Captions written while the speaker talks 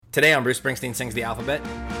Today on Bruce Springsteen Sings the Alphabet,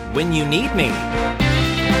 When You Need Me.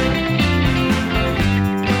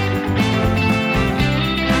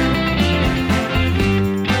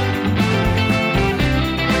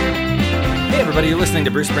 Hey everybody, you're listening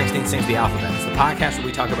to Bruce Springsteen Sings the Alphabet. It's the podcast where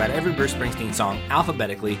we talk about every Bruce Springsteen song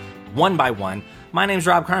alphabetically, one by one. My name's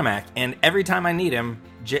Rob Carmack, and every time I need him,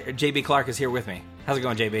 JB Clark is here with me. How's it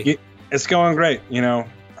going, JB? It's going great. You know,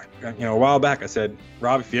 a while back I said,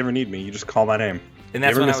 Rob, if you ever need me, you just call my name. And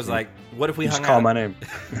that's when I was like, what if we hung out? Just call my name.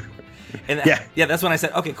 And yeah, that's when I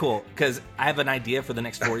said, okay, cool, because I have an idea for the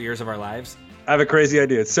next 4 years of our lives. I have a crazy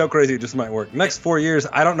idea. It's so crazy, it just might work. Next 4 years,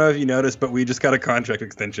 I don't know if you noticed, but we just got a contract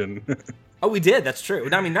extension. Oh, we did. That's true.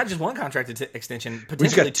 I mean, not just one contract extension, potentially we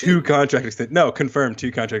just got two contract extensions. No, confirmed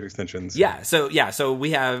 2 contract extensions. Yeah. So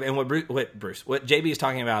we have, and what JB is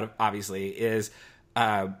talking about, obviously, is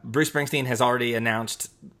Bruce Springsteen has already announced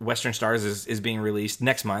Western Stars is being released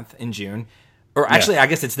next month in June. Or actually, I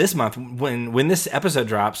guess it's this month when this episode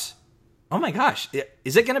drops. Oh my gosh.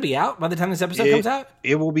 Is it going to be out by the time this episode comes out?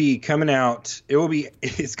 It will be coming out.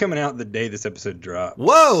 It's coming out the day this episode drops.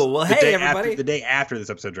 Whoa. Well, hey, everybody. The day after this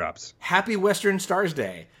episode drops. Happy Western Stars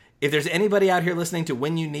Day. If there's anybody out here listening to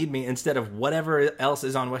When You Need Me instead of whatever else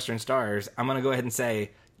is on Western Stars, I'm going to go ahead and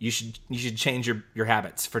say you should change your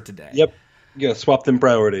habits for today. Yep. You gotta swap them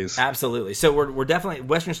priorities. Absolutely. So we're definitely,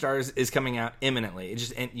 Western Stars is coming out imminently,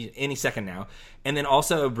 just any second now. And then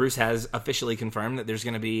also Bruce has officially confirmed that there's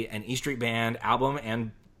going to be an E Street Band album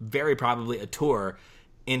and very probably a tour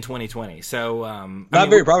in 2020. So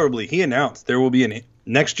probably. He announced there will be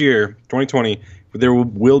next year, 2020, there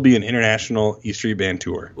will be an international E Street Band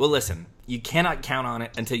tour. Well, listen, you cannot count on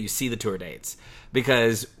it until you see the tour dates,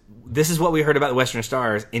 because this is what we heard about the Western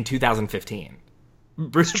Stars in 2015.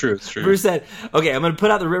 It's true. Bruce said, okay, I'm going to put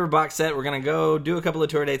out the River box set. We're going to go do a couple of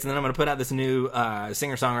tour dates, and then I'm going to put out this new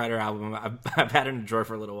singer-songwriter album I've had in the drawer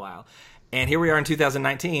for a little while. And here we are in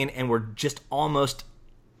 2019, and we're just almost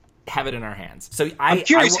have it in our hands. So I'm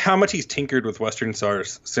curious how much he's tinkered with Western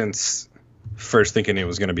Stars since first thinking it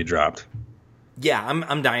was going to be dropped. Yeah,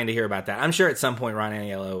 I'm dying to hear about that. I'm sure at some point Ron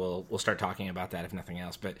Aniello will start talking about that, if nothing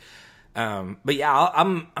else. But yeah,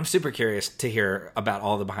 I'm super curious to hear about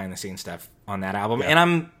all the behind the scenes stuff on that album, and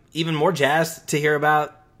I'm even more jazzed to hear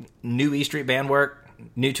about new E Street Band work,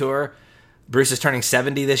 new tour. Bruce is turning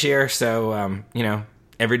 70 this year, so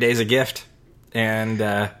every day's a gift, and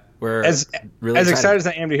we're really excited as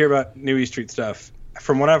I am to hear about new E Street stuff.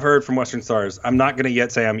 From what I've heard from Western Stars, I'm not going to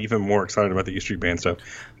yet say I'm even more excited about the E Street Band stuff.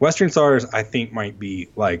 Western Stars, I think, might be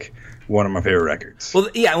like one of my favorite records. Well,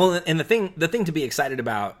 yeah, and the thing to be excited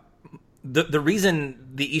about. The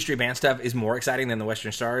reason the E Street Band stuff is more exciting than the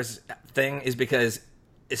Western Stars thing is because,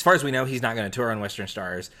 as far as we know, he's not going to tour on Western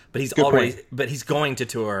Stars, but he's going to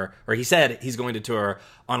tour, or he said he's going to tour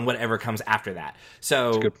on whatever comes after that. So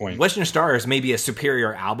that's a good point. Western Stars may be a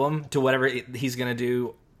superior album to whatever he's going to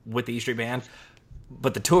do with the E Street Band,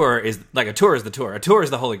 but the tour is like a tour is the tour. A tour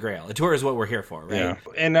is the holy grail. A tour is what we're here for, right? Yeah,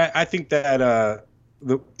 and I think that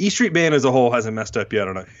the E Street Band as a whole hasn't messed up yet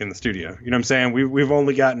in the studio. You know what I'm saying? We've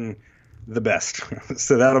only gotten the best,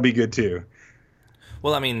 so that'll be good too.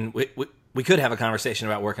 Well, I mean, we could have a conversation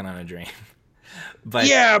about working on a dream, but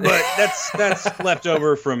that's left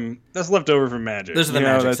over from Magic. Those are the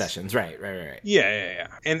Magic sessions, right? Yeah.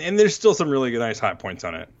 And there's still some really nice high points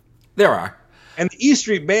on it. There are, and the E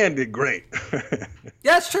Street Band did great.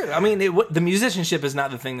 Yeah, it's true. I mean, the musicianship is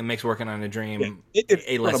not the thing that makes working on a dream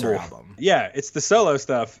a lesser album. Yeah, it's the solo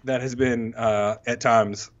stuff that has been at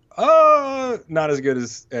times not as good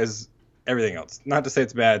as everything else. Not to say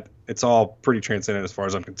it's bad. It's all pretty transcendent as far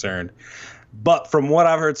as I'm concerned. But from what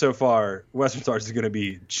I've heard so far, Western Stars is going to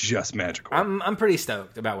be just magical. I'm pretty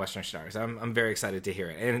stoked about Western Stars. I'm very excited to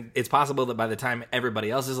hear it. And it's possible that by the time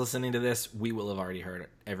everybody else is listening to this, we will have already heard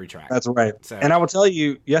every track. That's right. So, and I will tell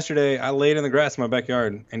you, yesterday I laid in the grass in my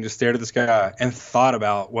backyard and just stared at the sky and thought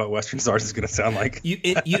about what Western Stars is going to sound like. You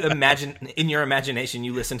imagine, in your imagination,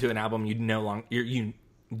 you listen to an album you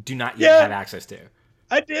do not yet have access to.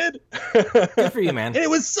 I did. Good for you, man. And it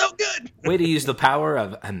was so good. Way to use the power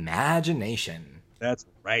of imagination. That's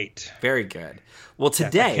right. Very good. Well,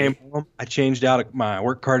 today I came home, I changed out my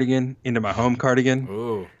work cardigan into my home cardigan.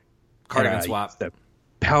 Ooh, cardigan swap. The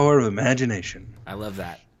power of imagination. I love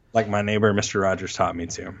that. Like my neighbor, Mr. Rogers, taught me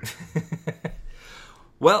to.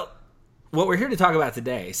 Well, what we're here to talk about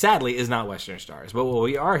today, sadly, is not Western Stars. But what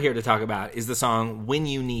we are here to talk about is the song When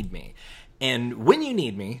You Need Me. And When You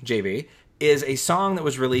Need Me, JB, is a song that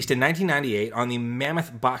was released in 1998 on the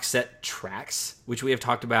Mammoth box set Tracks, which we have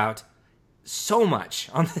talked about so much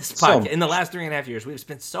on this podcast. In the last 3.5 years, we've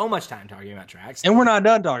spent so much time talking about Tracks. And we're not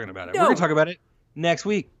done talking about it. No. We're going to talk about it next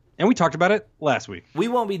week. And we talked about it last week. We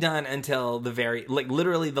won't be done until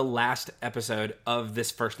literally the last episode of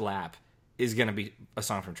this first lap is going to be a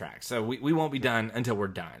song from Tracks. So we won't be done until we're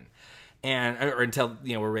done. Or until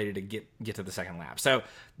we're ready to get to the second lap. So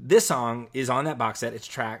this song is on that box set. It's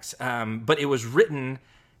Tracks, but it was written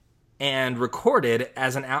and recorded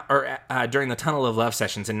as during the Tunnel of Love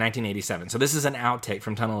sessions in 1987. So this is an outtake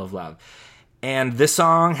from Tunnel of Love, and this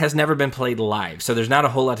song has never been played live. So there's not a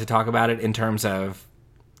whole lot to talk about it in terms of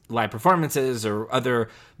live performances or other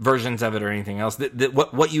versions of it or anything else.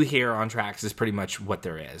 What you hear on Tracks is pretty much what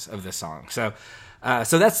there is of this song. So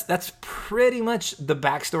that's pretty much the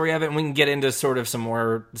backstory of it, and we can get into sort of some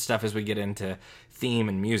more stuff as we get into theme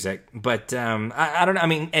and music. But I don't know. I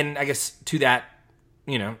mean, and I guess to that,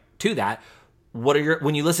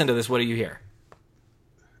 when you listen to this, what do you hear?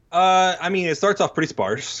 I mean, it starts off pretty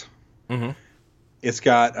sparse. Mm-hmm. It's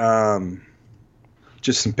got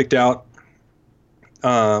just some picked out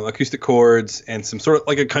acoustic chords and some sort of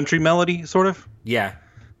like a country melody, sort of. Yeah.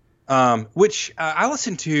 Which I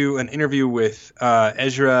listened to an interview with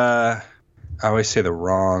Ezra. I always say the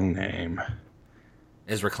wrong name.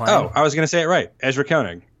 Ezra Klein. Oh, I was going to say it right. Ezra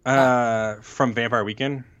Koenig from Vampire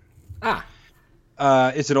Weekend.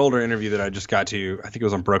 It's an older interview that I just got to. I think it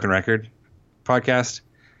was on Broken Record podcast.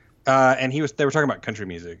 And they were talking about country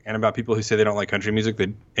music and about people who say they don't like country music.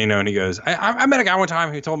 And he goes, I met a guy one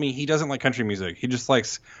time who told me he doesn't like country music. He just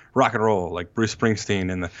likes rock and roll, like Bruce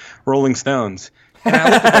Springsteen and the Rolling Stones. And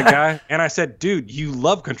I looked at that guy and I said, dude, you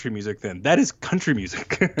love country music then. That is country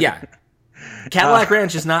music. Yeah. Cadillac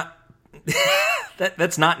Ranch is not,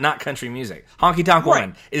 that's not country music. Honky Tonk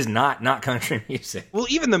Woman is not country music. Well,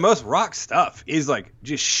 even the most rock stuff is like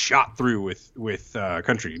just shot through with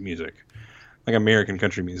country music. Like American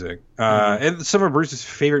country music. And some of Bruce's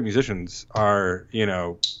favorite musicians are,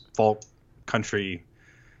 folk, country,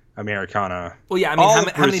 Americana. Well, yeah, I mean,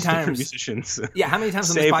 how many times musicians? Yeah, how many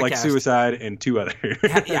times on this save podcast? Like Suicide and two other.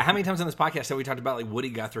 How many times on this podcast have we talked about like Woody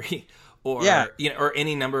Guthrie or or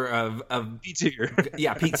any number of Pete Seeger?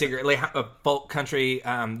 Pete Seeger, like folk country,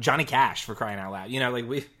 Johnny Cash, for crying out loud.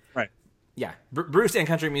 Right. Yeah, Bruce and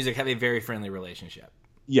country music have a very friendly relationship.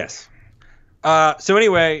 Yes. So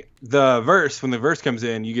anyway, when the verse comes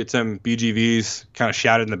in, you get some BGVs kind of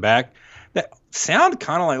shouted in the back that sound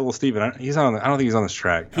kind of like Little Steven. I don't think he's on this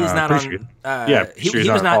track. He's not on. He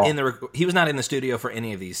was not in the studio for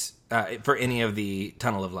any of these, for any of the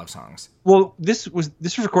Tunnel of Love songs. Well, this was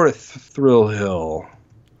recorded at Thrill Hill.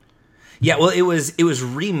 Yeah, well, it was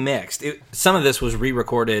remixed. Some of this was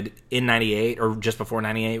re-recorded in '98 or just before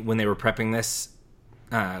 '98 when they were prepping this.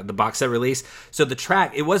 The box set release. So the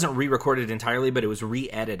track, it wasn't re-recorded entirely, but it was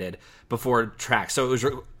re-edited before track. So it was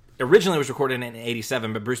originally was recorded in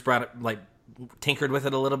 '87, but Bruce brought it, tinkered with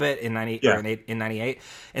it a little bit in '98.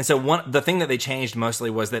 And so the thing that they changed mostly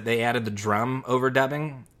was that they added the drum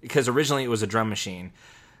overdubbing, because originally it was a drum machine,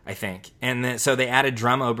 I think. And then so they added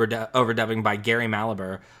drum overdubbing by Gary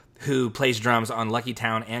Malaber, who plays drums on Lucky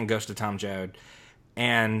Town and Ghost of Tom Joad.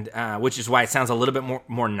 And which is why it sounds a little bit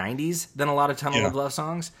more 90s than a lot of Tunnel of Love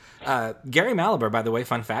songs. Gary Malaber, by the way,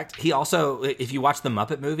 fun fact, he also, if you watch the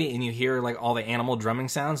Muppet movie and you hear like all the animal drumming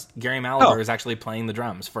sounds, Gary Malaber is actually playing the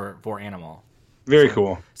drums for Animal. Very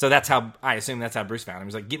cool. So I assume that's how Bruce found him.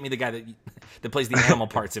 He's like, get me the guy that plays the animal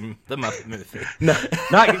parts in the Muppet movie. No,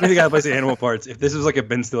 not get me the guy that plays the animal parts. If this was like a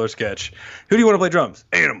Ben Stiller sketch, who do you want to play drums?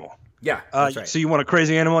 Animal. Yeah, that's right. So you want a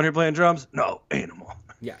crazy animal in here playing drums? No, Animal.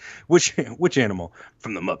 Yeah. Which animal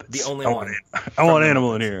from the Muppets? The only one. I want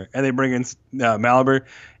Animal in here. And they bring in Malaber,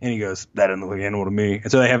 and he goes, "That doesn't look like Animal to me."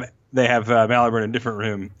 And so they have Malaber in a different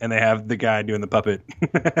room, and they have the guy doing the puppet.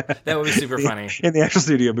 That would be super funny in the actual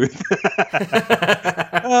studio booth.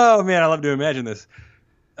 Oh man, I love to imagine this.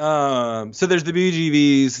 So there's the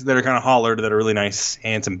BGVs that are kind of hollered that are really nice,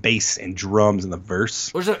 and some bass and drums in the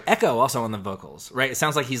verse. There's an echo also on the vocals, right? It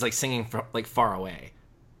sounds like he's like singing far away.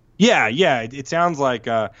 Yeah. It sounds like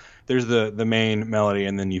there's the main melody,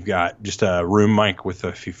 and then you've got just a room mic with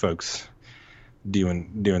a few folks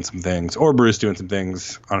doing some things, or Bruce doing some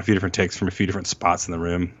things on a few different takes from a few different spots in the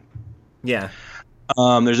room. Yeah.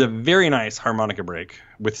 There's a very nice harmonica break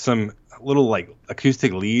with some little like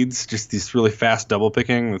acoustic leads, just these really fast double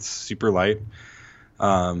picking that's super light,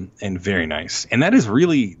 and very nice. And that is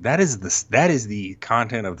the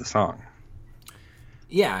content of the song.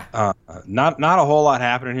 Yeah. Not a whole lot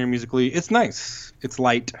happening here musically. It's nice. It's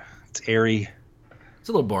light. It's airy. It's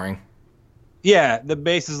a little boring. Yeah, the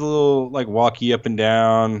bass is a little like walky up and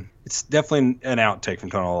down. It's definitely an outtake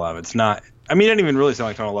from Tunnel of Love. It's not. I mean, it doesn't even really sound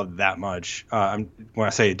like Tunnel of Love that much. When I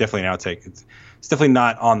say definitely an outtake, it's definitely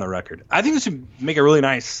not on the record. I think this would make a really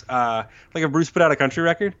nice, like if Bruce put out a country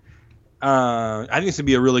record, I think this would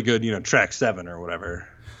be a really good, track 7 or whatever.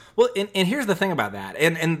 Well, and here's the thing about that,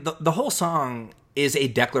 and the whole song is a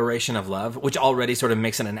declaration of love, which already sort of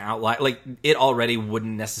makes it an outlier. Like, it already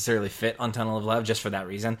wouldn't necessarily fit on Tunnel of Love just for that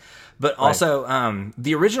reason. But also,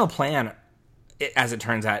 the original plan, as it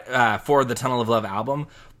turns out, for the Tunnel of Love album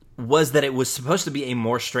was that it was supposed to be a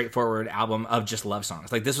more straightforward album of just love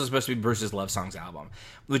songs. Like, this was supposed to be Bruce's love songs album,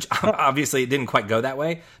 which obviously it didn't quite go that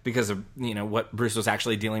way because of, what Bruce was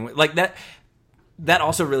actually dealing with. Like, that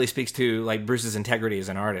also really speaks to, like, Bruce's integrity as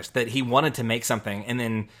an artist, that he wanted to make something and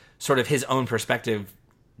then sort of his own perspective,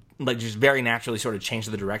 like, just very naturally sort of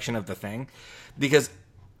changed the direction of the thing. Because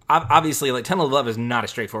obviously, like, Tunnel of Love is not a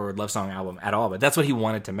straightforward love song album at all, but that's what he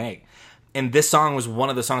wanted to make. And this song was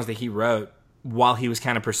one of the songs that he wrote while he was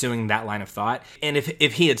kind of pursuing that line of thought. And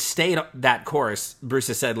if he had stayed that course, Bruce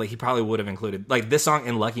has said, like, he probably would have included, like, this song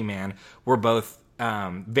and Lucky Man were both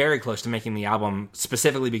very close to making the album,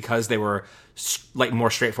 specifically because they were like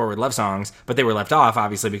more straightforward love songs, but they were left off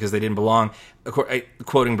obviously because they didn't belong.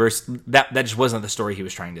 Quoting Bruce, that just wasn't the story he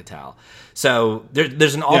was trying to tell. So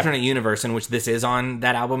there's an alternate universe in which this is on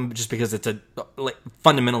that album, just because it's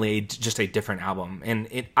fundamentally just a different album.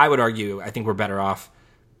 And I would argue, I think we're better off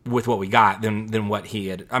with what we got than what he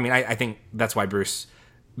had. I mean, I think that's why Bruce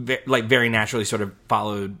very naturally sort of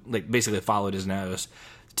basically followed his nose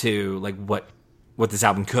to like what this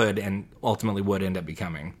album could and ultimately would end up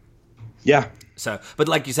becoming. Yeah. So, but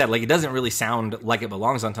like you said, like, it doesn't really sound like it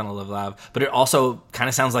belongs on Tunnel of Love, but it also kind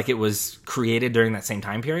of sounds like it was created during that same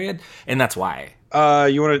time period, and that's why.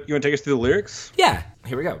 You want to take us through the lyrics? Yeah.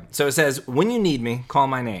 Here we go. So it says, "When you need me, call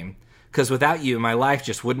my name, 'cause without you, my life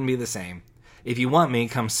just wouldn't be the same. If you want me,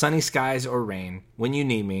 come sunny skies or rain. When you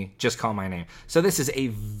need me, just call my name." So this is a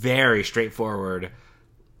very straightforward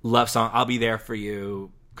love song. I'll be there for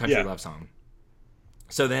you, country love song.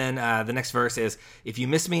 So then the next verse is, "If you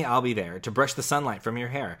miss me, I'll be there to brush the sunlight from your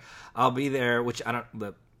hair. I'll be there," which I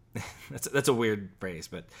don't... that's a weird phrase,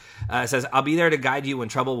 but it says, "I'll be there to guide you when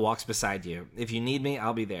trouble walks beside you. If you need me,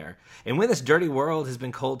 I'll be there. And when this dirty world has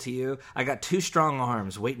been cold to you, I got 2 strong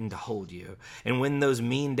arms waiting to hold you. And when those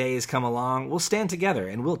mean days come along, we'll stand together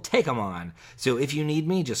and we'll take them on. So if you need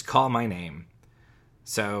me, just call my name."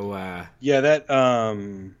 So that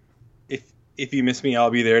if you miss me,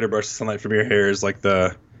 I'll be there to brush the sunlight from your hair is like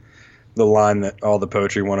the line that all the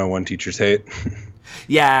Poetry 101 teachers hate.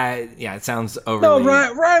 Yeah, it sounds overly...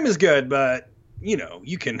 No, rhyme is good, but,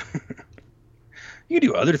 you can... you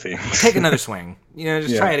do other things. Take another swing.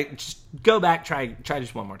 Try it. Just go back, try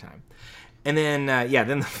just one more time. And then,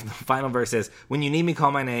 then the final verse is, "When you need me, call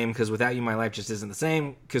my name, because without you, my life just isn't the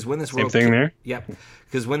same. Because when this world... Same thing there? Yep.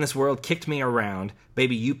 Because when this world kicked me around,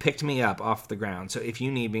 baby, you picked me up off the ground. So if you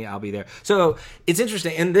need me, I'll be there." So it's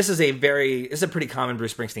interesting, and this is a pretty common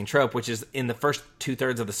Bruce Springsteen trope, which is in the first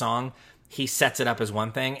 2/3 of the song, he sets it up as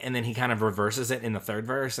one thing, and then he kind of reverses it in the third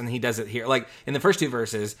verse, and he does it here. Like, in the first 2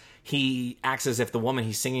 verses, he acts as if the woman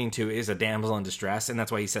he's singing to is a damsel in distress, and that's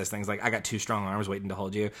why he says things like, "I got 2 strong arms waiting to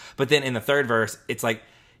hold you." But then in the third verse, it's like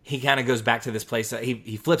he kind of goes back to this place that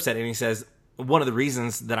he flips it, and he says, "One of the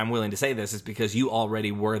reasons that I'm willing to say this is because you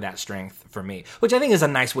already were that strength for me," which I think is a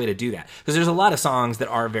nice way to do that. Because there's a lot of songs that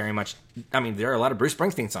are very much, there are a lot of Bruce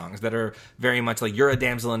Springsteen songs that are very much like, "You're a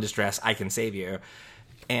damsel in distress, I can save you."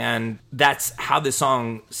 And that's how the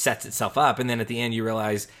song sets itself up. And then at the end, you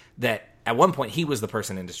realize that at one point he was the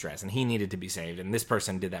person in distress and he needed to be saved, and this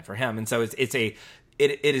person did that for him. And so it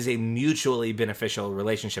is a mutually beneficial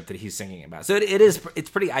relationship that he's singing about. So it's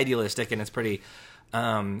pretty idealistic, and it's pretty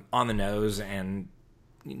on the nose, and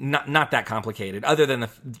not that complicated. Other than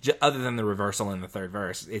the reversal in the third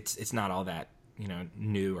verse, it's not all that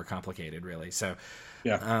new or complicated, really. So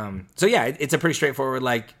it's a pretty straightforward,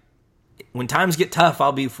 like, when times get tough,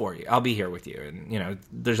 I'll be for you. I'll be here with you. And,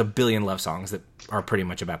 there's a billion love songs that are pretty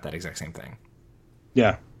much about that exact same thing.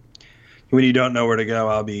 Yeah. When you don't know where to go,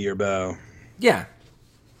 I'll be your bow. Yeah,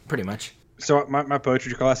 pretty much. So my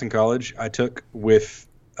poetry class in college, I took with,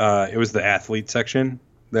 it was the athlete section,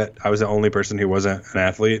 that I was the only person who wasn't an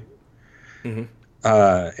athlete in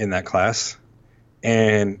that class.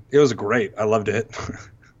 And it was great. I loved it.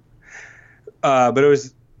 But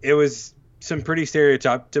it was some pretty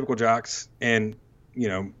stereotypical jocks and,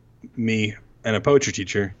 me and a poetry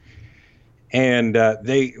teacher. And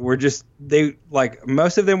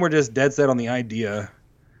most of them were just dead set on the idea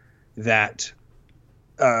that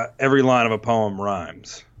every line of a poem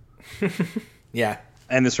rhymes. Yeah.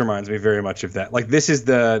 And this reminds me very much of that. Like, this is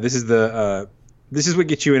what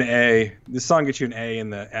gets you an A. This song gets you an A in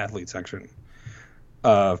the athlete section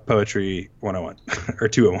of Poetry 101 or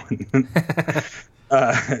 201.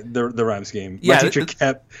 the rhyme scheme. Yeah, My teacher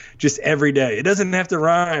kept just every day. It doesn't have to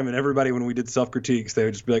rhyme, and everybody when we did self critiques, they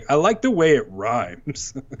would just be like, "I like the way it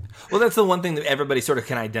rhymes." Well, that's the one thing that everybody sort of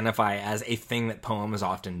can identify as a thing that poems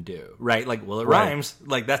often do, right? Like, well, it rhymes.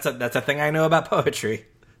 Like that's a thing I know about poetry.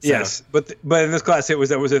 So. Yes, but in this class, that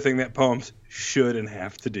was a thing that poems should and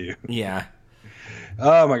have to do. Yeah.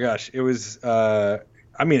 Oh my gosh, it was.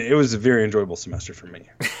 It was a very enjoyable semester for me.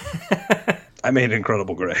 I made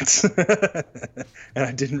incredible grades, and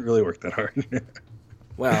I didn't really work that hard.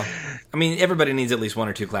 Well, I mean, everybody needs at least one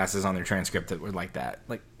or two classes on their transcript that were like that.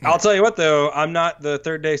 Like, I'll tell you what, though, I'm not the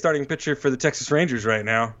third day starting pitcher for the Texas Rangers right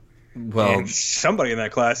now. Well, and somebody in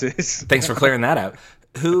that class is. Thanks for clearing that up.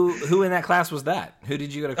 Who in that class was that? Who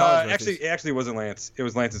did you go to college with? It actually wasn't Lance. It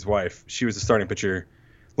was Lance's wife. She was the starting pitcher.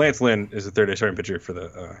 Lance Lynn is the third day starting pitcher for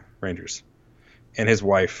the Rangers, and his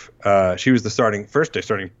wife, she was the first day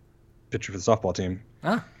starting pitcher for the softball team.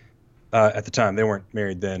 Ah. At the time, they weren't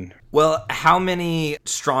married then. Well, how many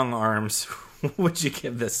strong arms would you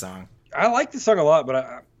give this song? I like this song a lot,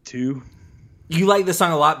 but 2. You like this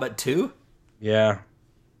song a lot, but 2? Yeah.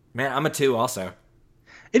 Man, I'm a 2 also.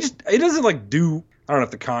 It doesn't like do. I don't know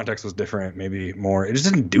if the context was different, maybe more. It just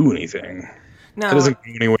didn't do anything. No, it doesn't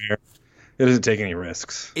go anywhere. It doesn't take any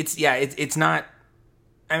risks. It's not.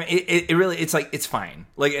 I mean, it really. It's like it's fine.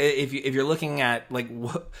 Like if you're looking at like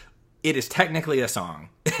it is technically a song.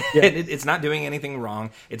 Yeah. It's not doing anything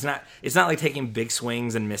wrong. It's not like taking big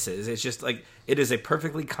swings and misses. It's just like it is a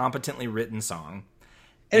perfectly competently written song.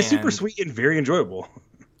 And it's super sweet and very enjoyable.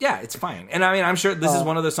 Yeah, it's fine. And I mean, I'm sure this is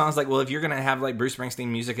one of those songs like, well, if you're going to have like Bruce Springsteen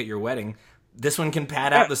music at your wedding, this one can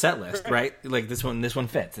pad out the set list, right? Like this one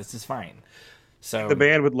fits. This is fine. So the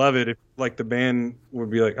band would love it if like the band would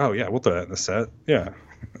be like, "Oh yeah, we'll throw that in the set." Yeah.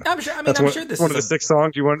 I'm sure I'm sure this one is of the 6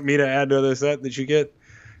 songs you want me to add to the set that you get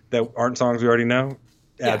that aren't songs we already know.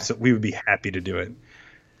 Yeah. Absolutely, we would be happy to do it.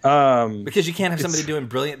 Because you can't have somebody doing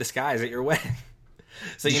Brilliant Disguise at your wedding.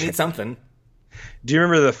 So you need something. Do you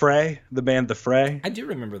remember The Fray? The band The Fray? I do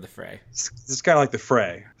remember The Fray. It's kind of like The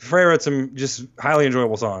Fray. The Fray wrote some just highly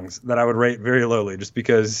enjoyable songs that I would rate very lowly just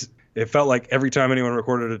because it felt like every time anyone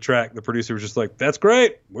recorded a track, the producer was just like, "That's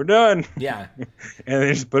great, we're done." Yeah. And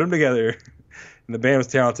they just put them together. And the band was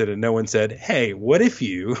talented and no one said, "Hey, what if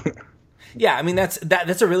you..." Yeah, I mean, that's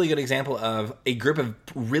a really good example of a group of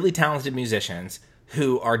really talented musicians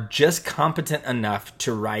who are just competent enough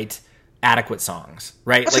to write adequate songs,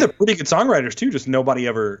 right? Actually, they're pretty good songwriters too. Just nobody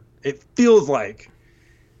ever. It feels like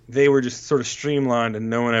they were just sort of streamlined, and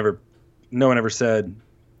no one ever said,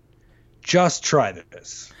 "Just try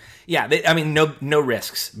this." Yeah, no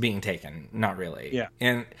risks being taken, not really. Yeah,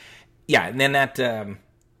 and then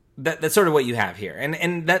that's sort of what you have here,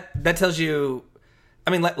 and that tells you. I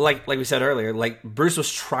mean, like we said earlier, like Bruce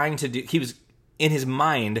was trying to do. He was in his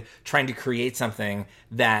mind trying to create something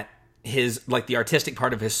that the artistic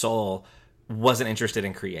part of his soul wasn't interested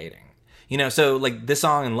in creating. You know, so like this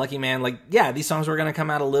song and Lucky Man, like, yeah, these songs were going to come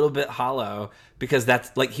out a little bit hollow because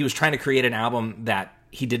that's like he was trying to create an album that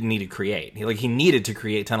he didn't need to create. He needed to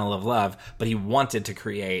create Tunnel of Love, but he wanted to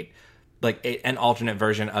create like an alternate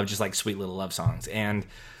version of just like sweet little love songs. And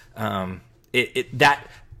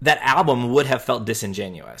that album would have felt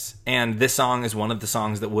disingenuous. And this song is one of the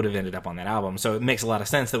songs that would have ended up on that album. So it makes a lot of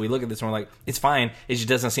sense that we look at this and we're like, it's fine. It just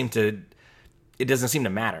doesn't seem to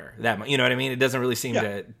matter that much. You know what I mean? It doesn't really seem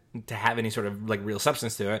to have any sort of like real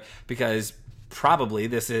substance to it because probably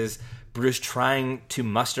this is Bruce trying to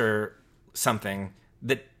muster something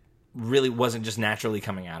that really wasn't just naturally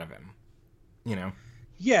coming out of him, you know?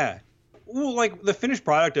 Yeah. Well, like the finished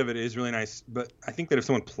product of it is really nice, but I think that if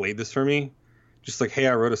someone played this for me, just like, "Hey,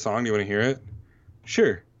 I wrote a song. Do you want to hear it?"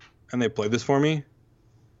 Sure. And they played this for me,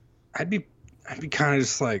 I'd be kind of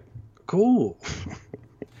just like, cool.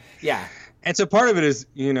 Yeah. And so part of it is,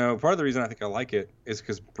 part of the reason I think I like it is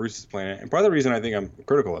because Bruce is playing it. And part of the reason I think I'm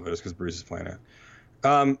critical of it is because Bruce is playing it.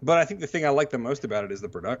 But I think the thing I like the most about it is the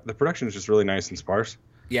production is just really nice and sparse.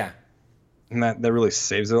 Yeah. And that really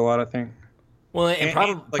saves it a lot, I think. Well, and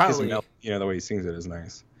probably the way he sings it is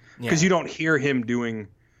nice. Because you don't hear him doing,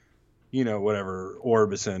 whatever,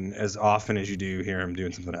 Orbison as often as you do hear him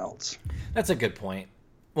doing something else. That's a good point.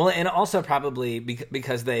 Well, and also probably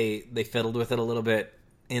because they fiddled with it a little bit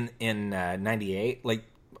in 98, like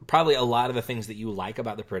probably a lot of the things that you like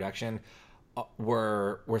about the production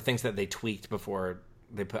were things that they tweaked before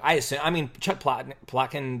they put. Chuck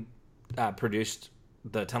Plotkin produced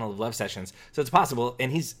the Tunnel of Love sessions, so it's possible, and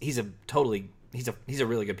he's a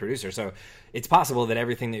really good producer, so it's possible that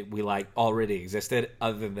everything that we like already existed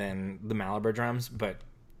other than the Malabar drums, but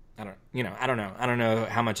I don't know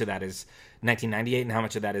how much of that is 1998 and how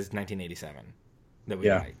much of that is 1987 that we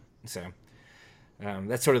like. So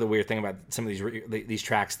That's sort of the weird thing about some of these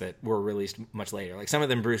tracks that were released much later. Like some of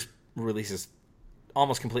them Bruce releases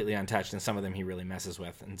almost completely untouched, and some of them he really messes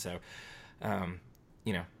with. And so, I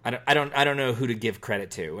don't know who to give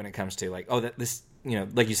credit to when it comes to like, this,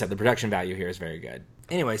 like you said, the production value here is very good.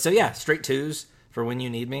 Anyway, so yeah, straight twos for When You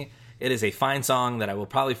Need Me. It is a fine song that I will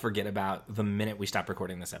probably forget about the minute we stop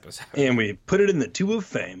recording this episode. And we put it in the 2 of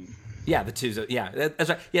fame. Yeah, the twos. Yeah, that's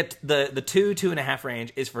right. Yeah, the 2.5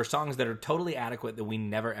 range is for songs that are totally adequate that we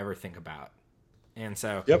never ever think about. And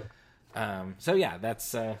so, yep. So yeah,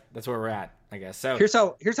 that's where we're at, I guess. So here's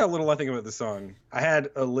how little I think about this song. I had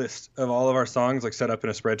a list of all of our songs like set up in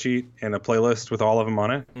a spreadsheet and a playlist with all of them on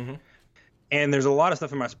it. Mm-hmm. And there's a lot of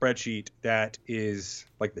stuff in my spreadsheet that is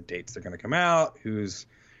like the dates they're going to come out, who's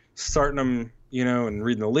starting them, and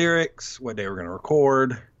reading the lyrics, what day we're going to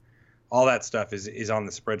record. All that stuff is on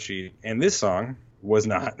the spreadsheet, and this song was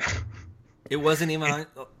not. It wasn't even on.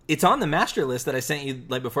 It's on the master list that I sent you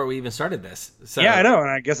like before we even started this. So, yeah, I know, and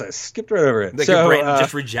I guess I skipped right over it. Like your brain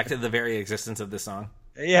just rejected the very existence of this song.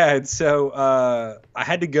 Yeah, and so I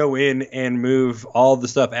had to go in and move all the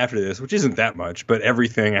stuff after this, which isn't that much, but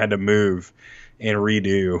everything I had to move and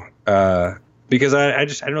redo because I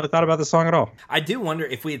hadn't really thought about the song at all. I do wonder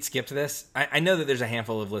if we had skipped this. I know that there's a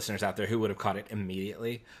handful of listeners out there who would have caught it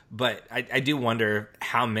immediately, but I do wonder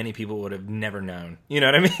how many people would have never known. You know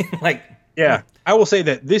what I mean? Like, yeah, I will say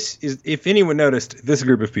that this is, if anyone noticed, this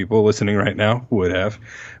group of people listening right now would have,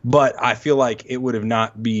 but I feel like it would have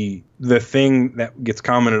not be the thing that gets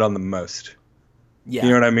commented on the most. Yeah,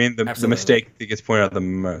 you know what I mean? The mistake that gets pointed out the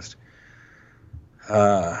most.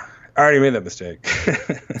 I already made that mistake.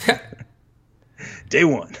 Day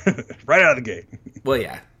one, right out of the gate. Well,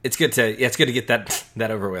 yeah, it's good to get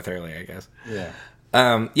that over with early, I guess. Yeah.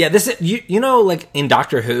 This like in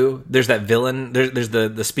Doctor Who, there's that villain. There's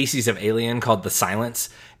the species of alien called the Silence,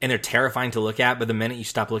 and they're terrifying to look at. But the minute you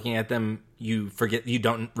stop looking at them, you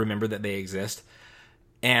don't remember that they exist.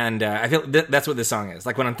 And I feel that's what this song is.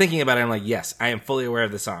 Like when I'm thinking about it, I'm like, yes, I am fully aware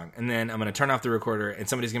of the song. And then I'm going to turn off the recorder, and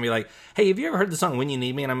somebody's going to be like, "Hey, have you ever heard the song When You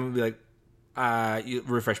Need Me?" And I'm going to be like, "You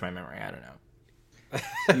refresh my memory. I don't know."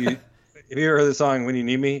 Have you ever heard the song When You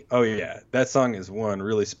Need Me? Oh yeah, that song is one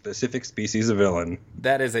really specific species of villain.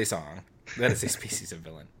 That is a song. That is a species of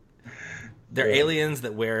villain. They're aliens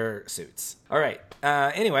that wear suits. All right.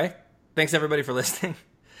 Anyway, thanks everybody for listening.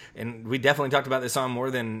 And we definitely talked about this song more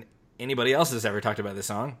than anybody else has ever talked about this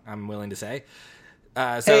song, I'm willing to say.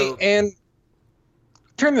 Hey, and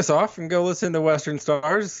turn this off and go listen to Western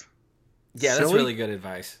Stars. Yeah, that's really good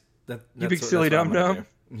advice. You big silly dum-dum.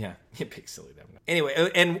 Yeah, you big silly dum-dum. Anyway,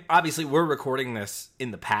 and obviously we're recording this in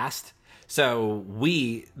the past, so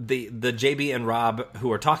the JB and Rob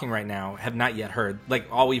who are talking right now have not yet heard, like,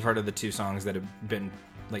 all we've heard are the 2 songs that have been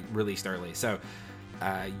like released early. So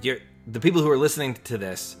the people who are listening to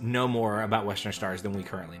this know more about Western Stars than we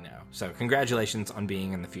currently know. So congratulations on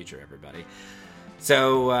being in the future, everybody.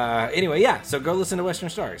 So anyway, yeah, so go listen to Western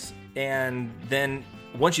Stars, and then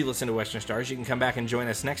once you listen to Western Stars, you can come back and join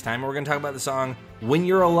us next time. We're going to talk about the song When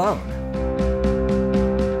You're Alone.